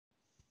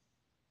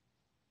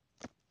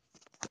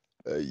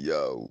Hey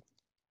yo,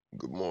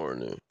 good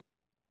morning.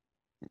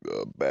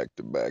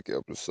 Back-to-back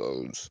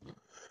episodes.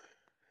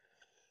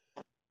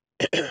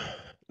 Let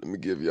me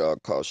give y'all a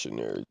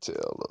cautionary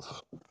tale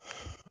of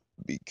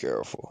be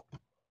careful.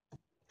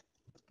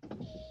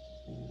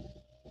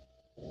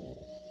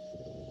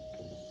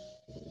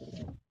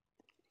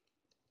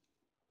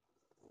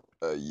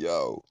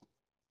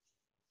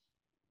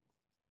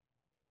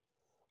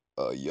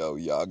 Yo,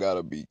 y'all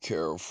gotta be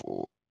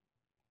careful.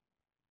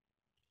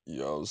 You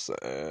know what I'm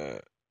saying?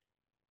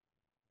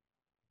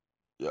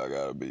 Y'all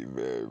gotta be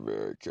very,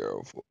 very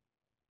careful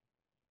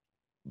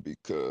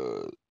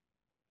because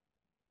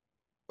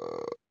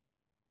uh,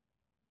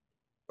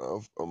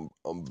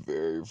 I'm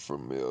very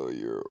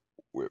familiar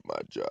with my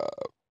job.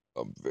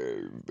 I'm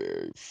very,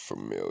 very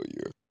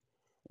familiar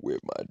with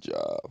my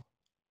job,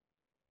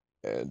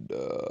 and you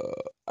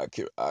know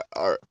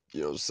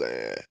what I'm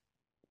saying?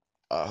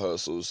 I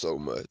hustle so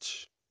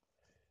much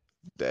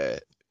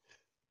that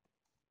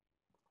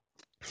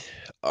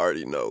I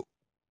already know.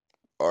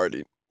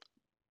 Already,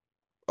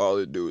 all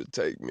it do is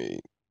take me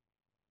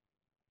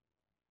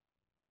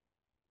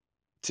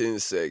 10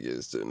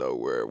 seconds to know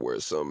where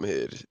something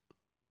headed.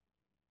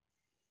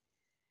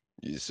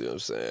 You see what I'm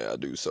saying? I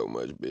do so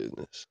much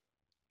business.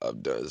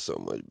 I've done so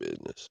much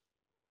business.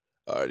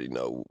 I already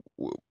know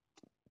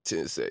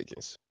 10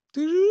 seconds.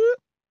 You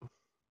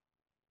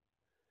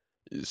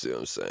see what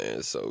I'm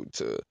saying? So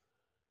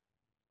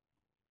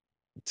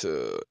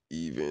to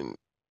even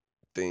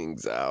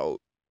things out,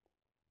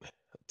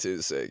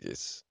 10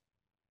 seconds.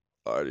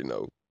 I already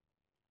know.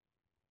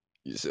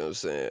 You see what I'm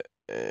saying?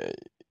 And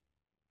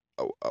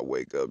I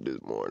wake up this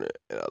morning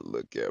and I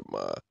look at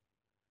my,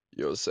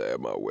 you know what I'm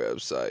saying, my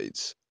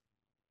websites,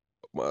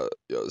 you know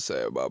what I'm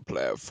saying, my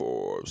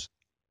platforms,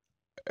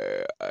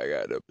 and I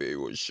got the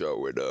people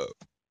showing up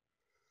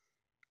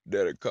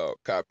that are called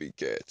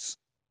copycats.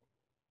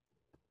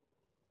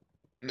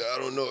 Now, I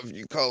don't know if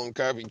you call them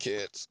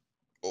copycats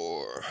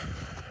or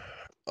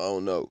I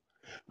don't know,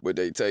 but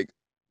they take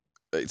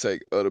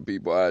other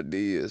people's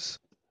ideas,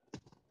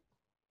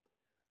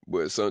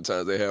 but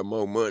sometimes they have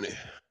more money.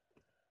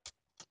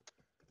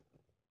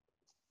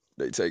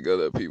 They take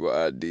other people's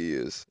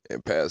ideas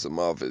and pass them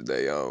off as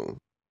their own.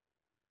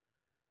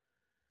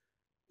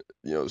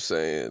 You know what I'm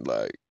saying?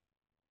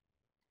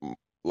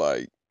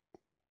 Like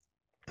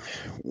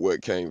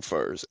what came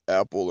first,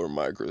 Apple or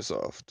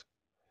Microsoft?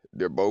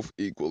 They're both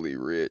equally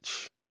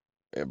rich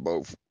and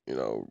both,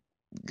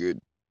 good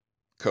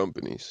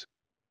companies.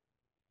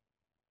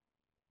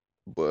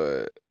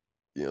 But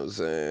you know what I'm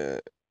saying?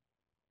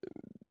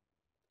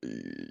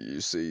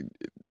 You see,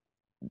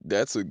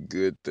 that's a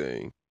good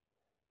thing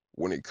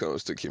when it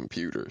comes to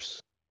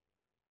computers.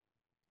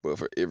 But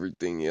for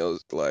everything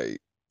else, like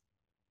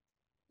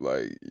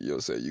you know,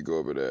 say you go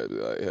over there,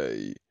 like,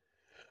 hey,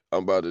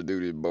 I'm about to do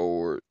this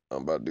board.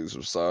 I'm about to do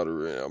some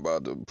soldering. I'm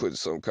about to put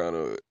some kind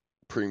of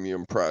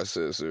premium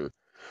processor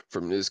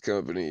from this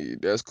company.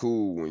 That's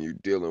cool when you're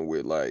dealing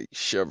with like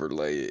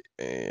Chevrolet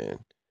and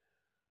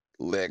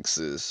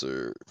Lexus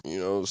or you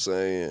know what I'm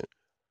saying,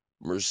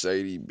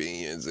 Mercedes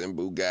Benz and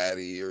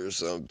Bugatti or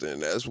something.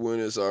 That's when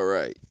it's all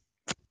right.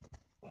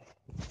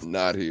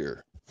 Not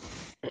here.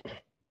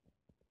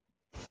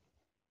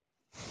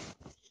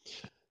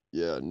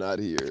 Yeah, not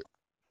here.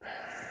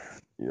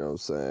 You know what I'm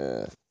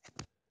saying?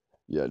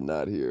 Yeah,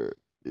 not here.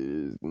 It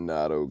is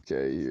not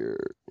okay here.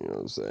 You know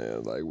what I'm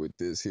saying? Like with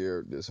this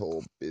here, this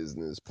whole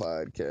business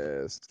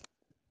podcast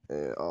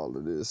and all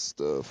of this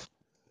stuff.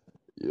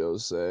 You know what I'm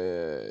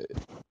saying?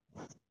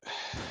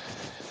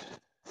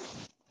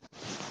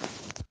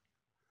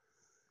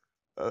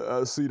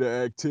 I see the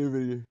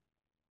activity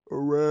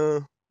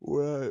around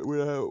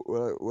when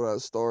I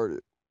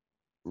started.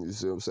 You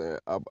see what I'm saying?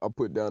 I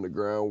put down the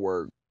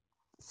groundwork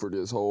for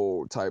this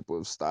whole type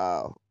of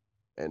style.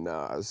 And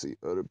now I see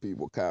other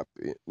people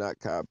not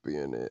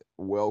copying it.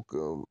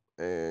 Welcome.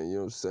 And you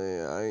know what I'm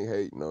saying? I ain't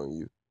hating on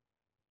you.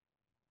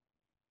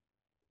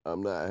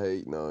 I'm not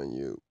hating on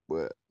you.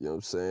 But you know what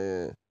I'm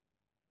saying?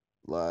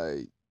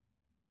 Like,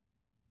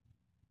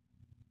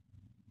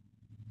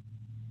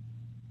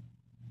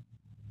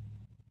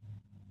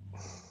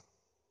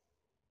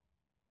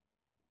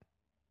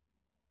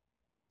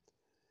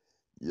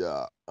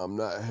 yeah, I'm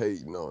not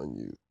hating on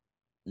you.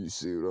 You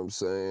see what I'm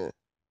saying?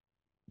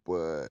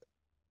 But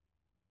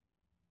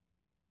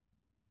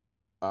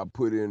I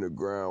put in the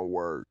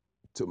groundwork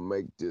to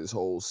make this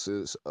whole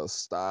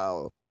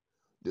styling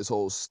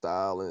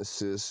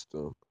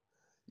system.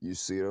 You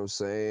see what I'm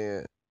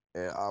saying?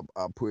 And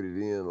I put it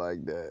in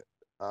like that.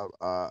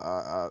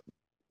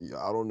 Yeah,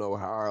 I don't know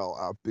how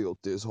I built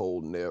this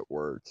whole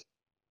network.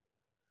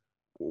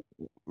 You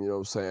know what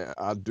I'm saying?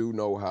 I do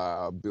know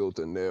how I built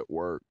a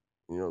network.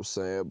 You know what I'm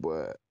saying?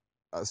 But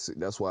I see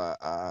that's why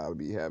I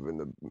be having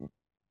to, you know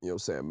what I'm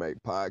saying,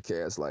 make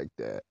podcasts like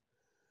that.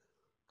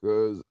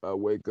 Cause I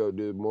wake up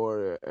this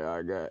morning and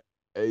I got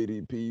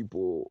 80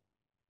 people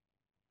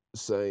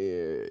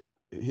saying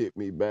hit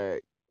me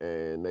back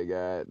and they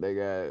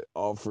got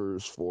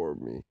offers for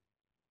me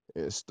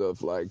and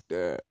stuff like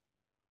that.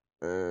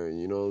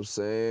 And you know what I'm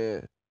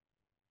saying?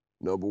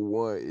 Number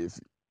one, if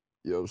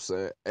you know what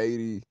I'm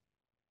saying,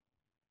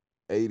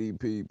 80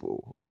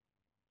 people,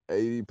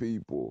 80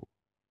 people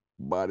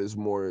by this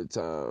morning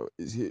time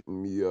is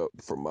hitting me up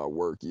from my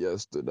work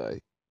yesterday.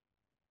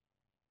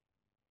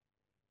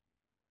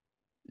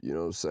 You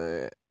know what I'm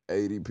saying?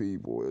 80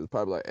 people. It was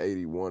probably like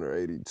 81 or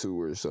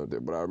 82 or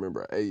something, but I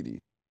remember 80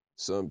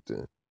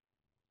 something.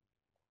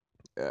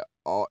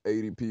 All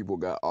 80 people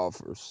got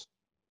offers.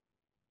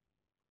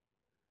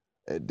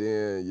 And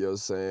then, you know what I'm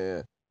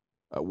saying,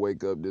 I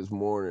wake up this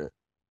morning,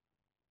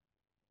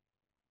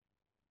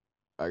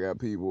 I got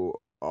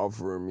people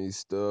offering me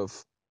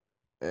stuff,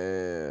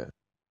 and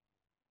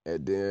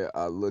then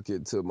I look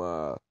into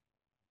my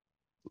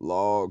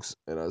logs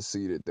and I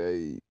see that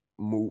they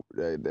move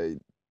they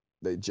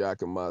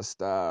jacking my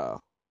style.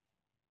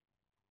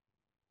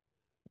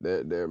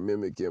 They're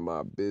mimicking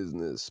my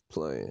business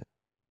plan.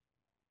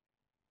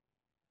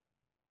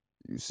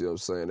 You see what I'm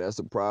saying? That's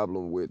the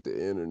problem with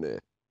the internet.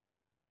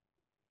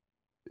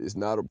 It's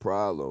not a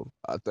problem.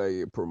 I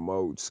think it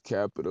promotes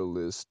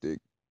capitalism.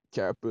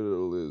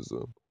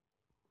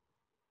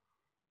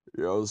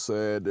 You know what I'm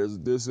saying? This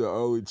is the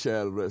only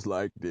channel that's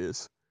like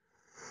this.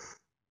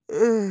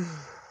 You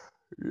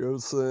know what I'm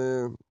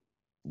saying?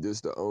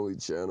 This the only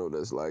channel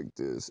that's like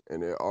this.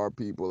 And there are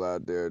people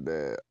out there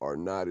that are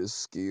not as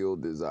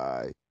skilled as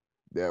I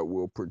that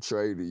will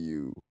portray to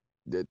you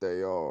that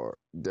they are,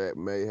 that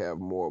may have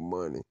more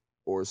money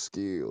or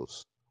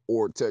skills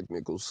or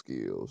technical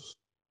skills.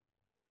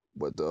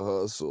 But the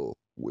hustle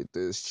with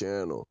this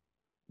channel,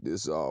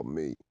 this is all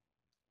me.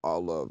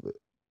 All of it.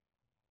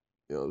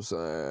 You know what I'm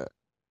saying?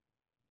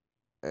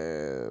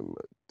 And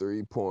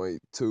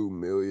 3.2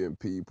 million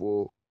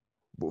people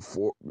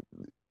before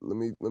let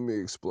me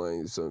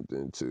explain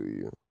something to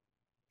you.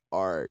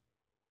 All right,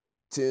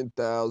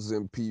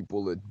 10,000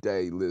 people a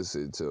day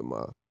listen to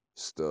my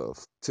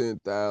stuff.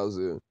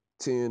 10,000,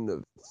 10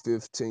 to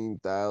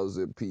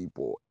 15,000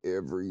 people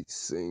every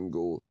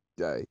single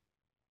day.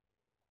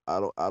 I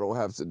don't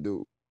have to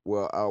do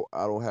well.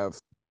 I don't have.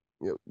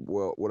 You know,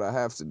 well, what I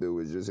have to do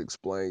is just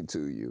explain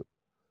to you.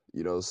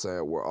 You know what I'm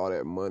saying? Where all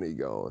that money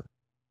going.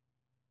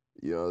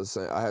 You know what I'm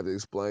saying? I have to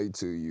explain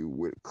to you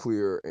with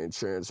clear and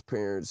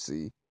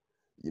transparency.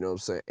 You know what I'm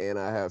saying? And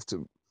I have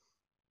to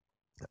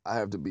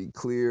be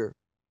clear,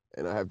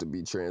 and I have to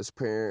be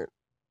transparent,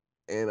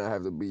 and I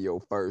have to be your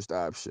first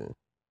option.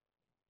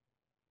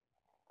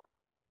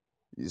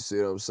 You see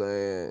what I'm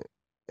saying?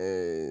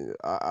 And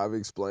I've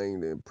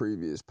explained in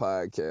previous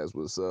podcasts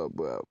what's up,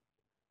 but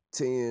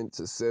 10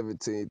 to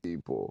 17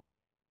 people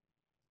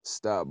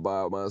stop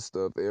by my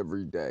stuff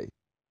every day.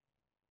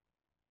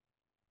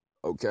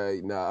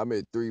 Okay, now I'm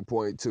at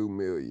 3.2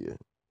 million.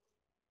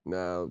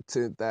 Now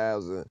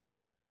 10,000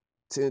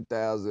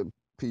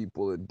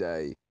 people a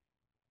day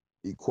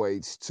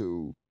equates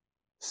to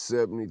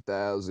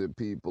 70,000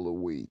 people a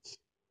week.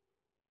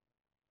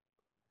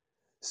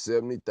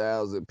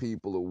 70,000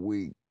 people a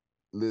week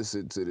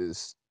listen to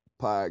this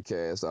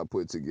podcast I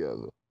put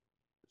together.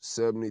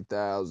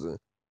 70,000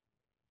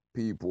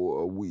 people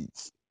a week.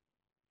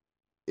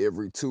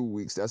 Every 2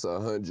 weeks, that's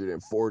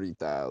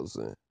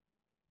 140,000.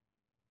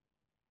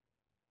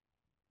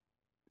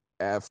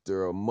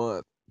 After a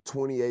month,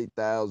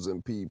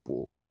 28,000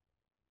 people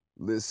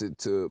listen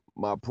to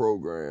my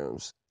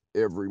programs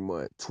every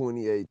month.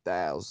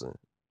 28,000.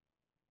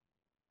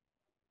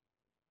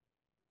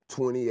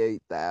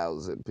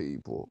 28,000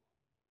 people.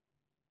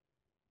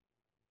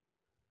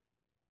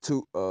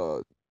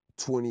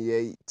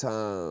 28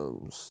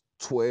 times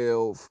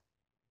 12,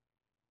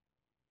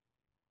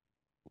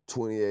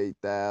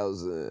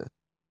 28,000.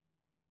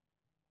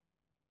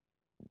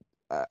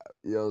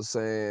 You know what I'm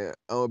saying?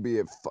 I'm gonna be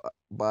at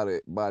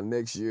by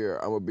next year.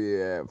 I'm gonna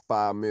be at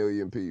 5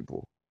 million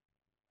people.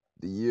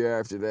 The year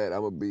after that,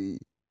 I'm gonna be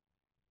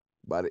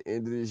by the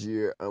end of this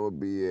year. I'm gonna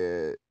be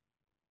at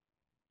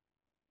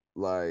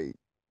like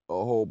a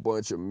whole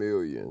bunch of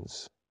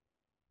millions.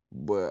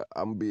 But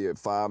I'm gonna be at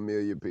 5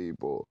 million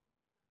people.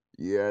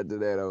 Year after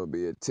that, I'm gonna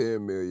be at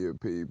 10 million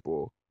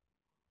people,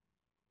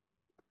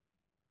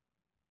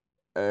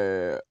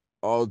 and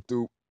all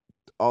through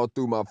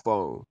my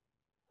phone.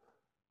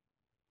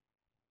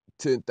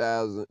 10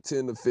 to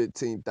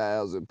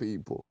 15,000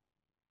 people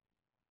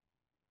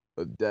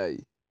a day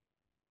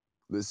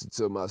listen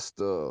to my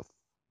stuff.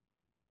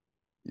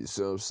 You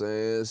see what I'm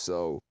saying?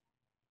 So,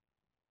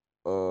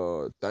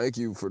 thank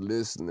you for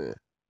listening.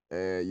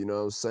 And you know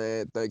what I'm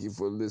saying? Thank you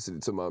for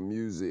listening to my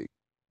music.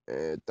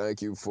 And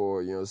thank you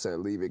for, you know what I'm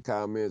saying, leaving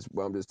comments.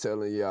 But I'm just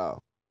telling y'all,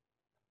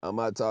 I'm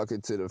not talking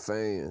to the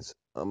fans.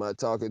 I'm not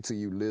talking to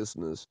you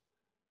listeners.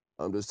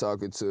 I'm just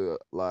talking to,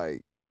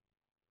 like,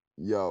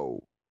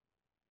 yo,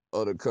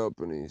 other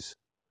companies.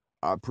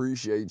 I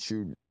appreciate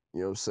you,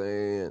 you know what I'm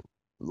saying,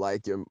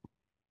 liking,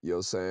 you know what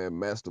I'm saying,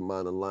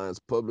 Mastermind Alliance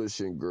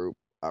Publishing Group.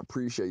 I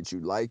appreciate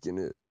you liking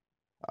it.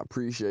 I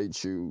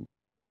appreciate you,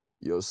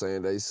 you know what I'm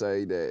saying. They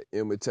say that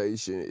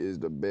imitation is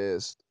the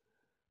best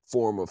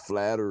form of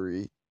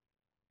flattery.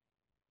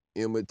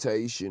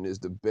 Imitation is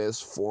the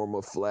best form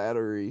of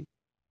flattery.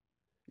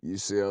 You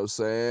see what I'm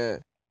saying?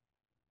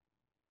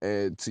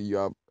 And to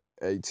y'all,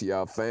 hey, to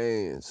y'all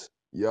fans,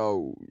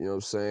 yo, you know what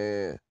I'm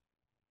saying?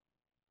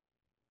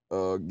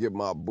 Get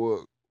my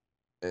book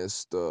and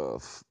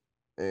stuff.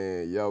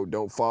 And yo,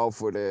 don't fall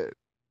for that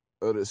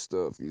other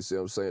stuff. You see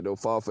what I'm saying? Don't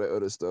fall for that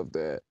other stuff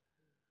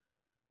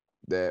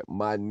that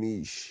my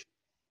niche.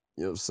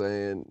 You know what I'm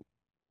saying?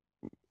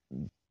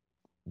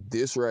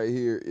 This right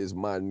here is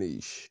my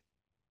niche.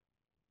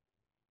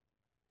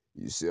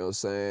 You see what I'm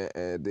saying?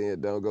 And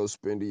then don't go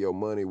spending your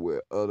money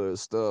with other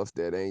stuff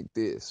that ain't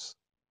this.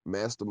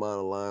 Mastermind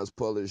Alliance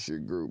Publisher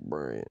Group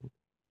brand.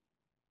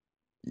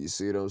 You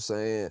see what I'm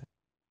saying?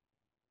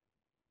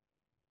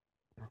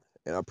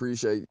 And I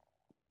appreciate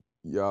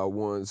y'all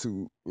ones who,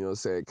 you know what I'm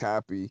saying,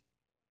 copy.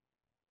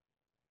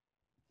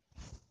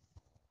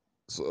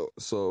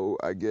 So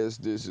I guess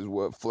this is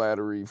what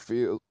flattery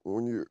feels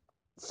when you're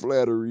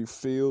flattery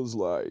feels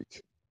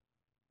like.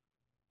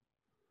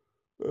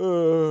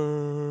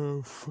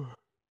 Uh,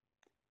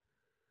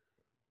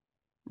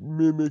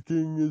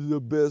 Mimicking is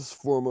the best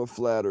form of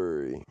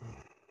flattery.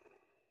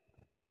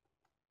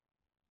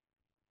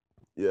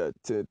 Yeah,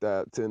 10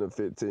 to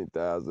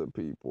 15,000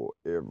 people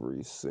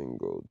every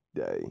single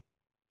day.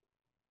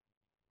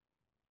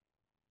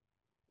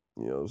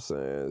 You know what I'm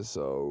saying?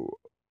 So,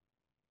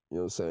 you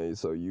know what I'm saying?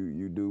 So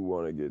you do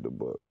want to get the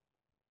book.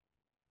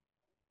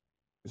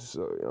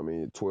 So, I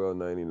mean,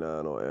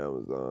 $12.99 on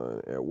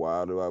Amazon. And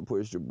why do I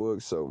push the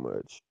book so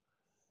much?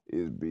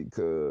 Is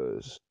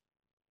because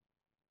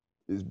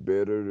it's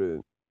better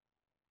to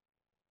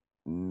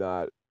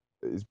not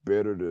it's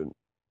better to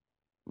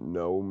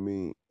know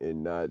me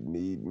and not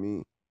need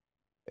me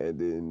and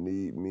then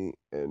need me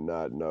and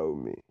not know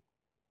me.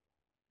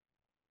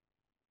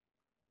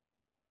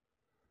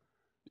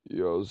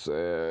 You know what I'm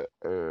saying?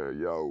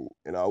 Yo,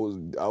 and I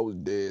was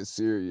dead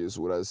serious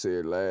what I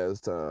said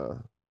last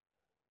time.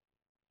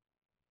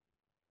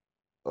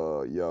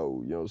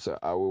 Yo, you know what I'm saying?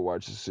 I would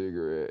watch a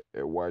cigarette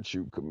and watch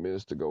you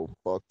commence to go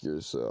fuck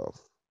yourself.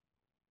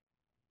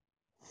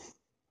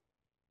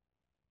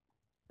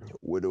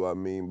 What do I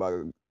mean by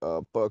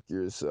fuck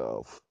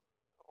yourself?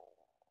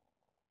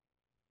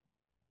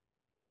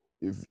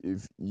 If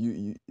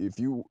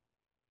you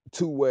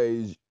two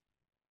ways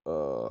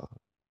uh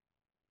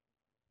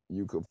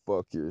you could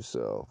fuck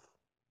yourself.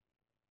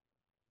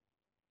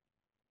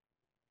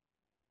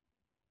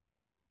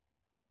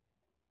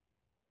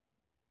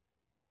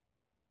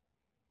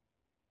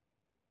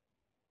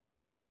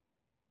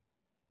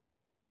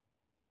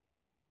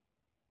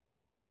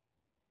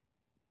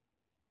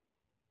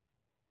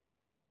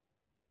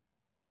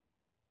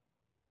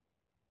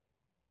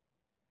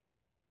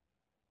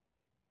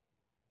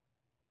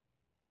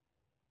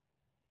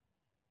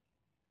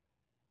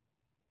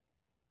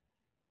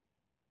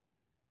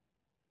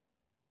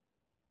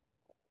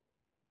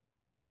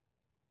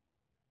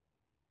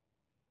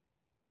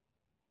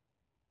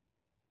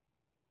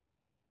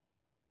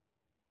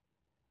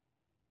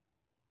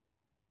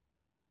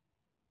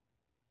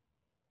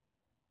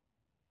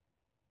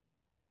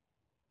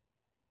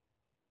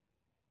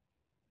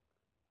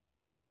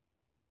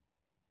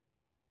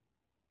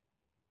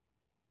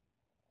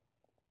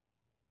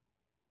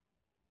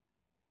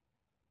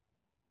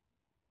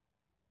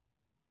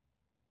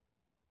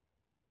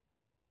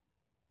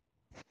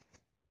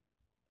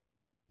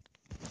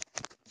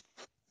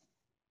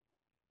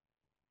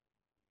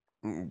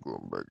 I'm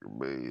going back to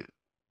bed.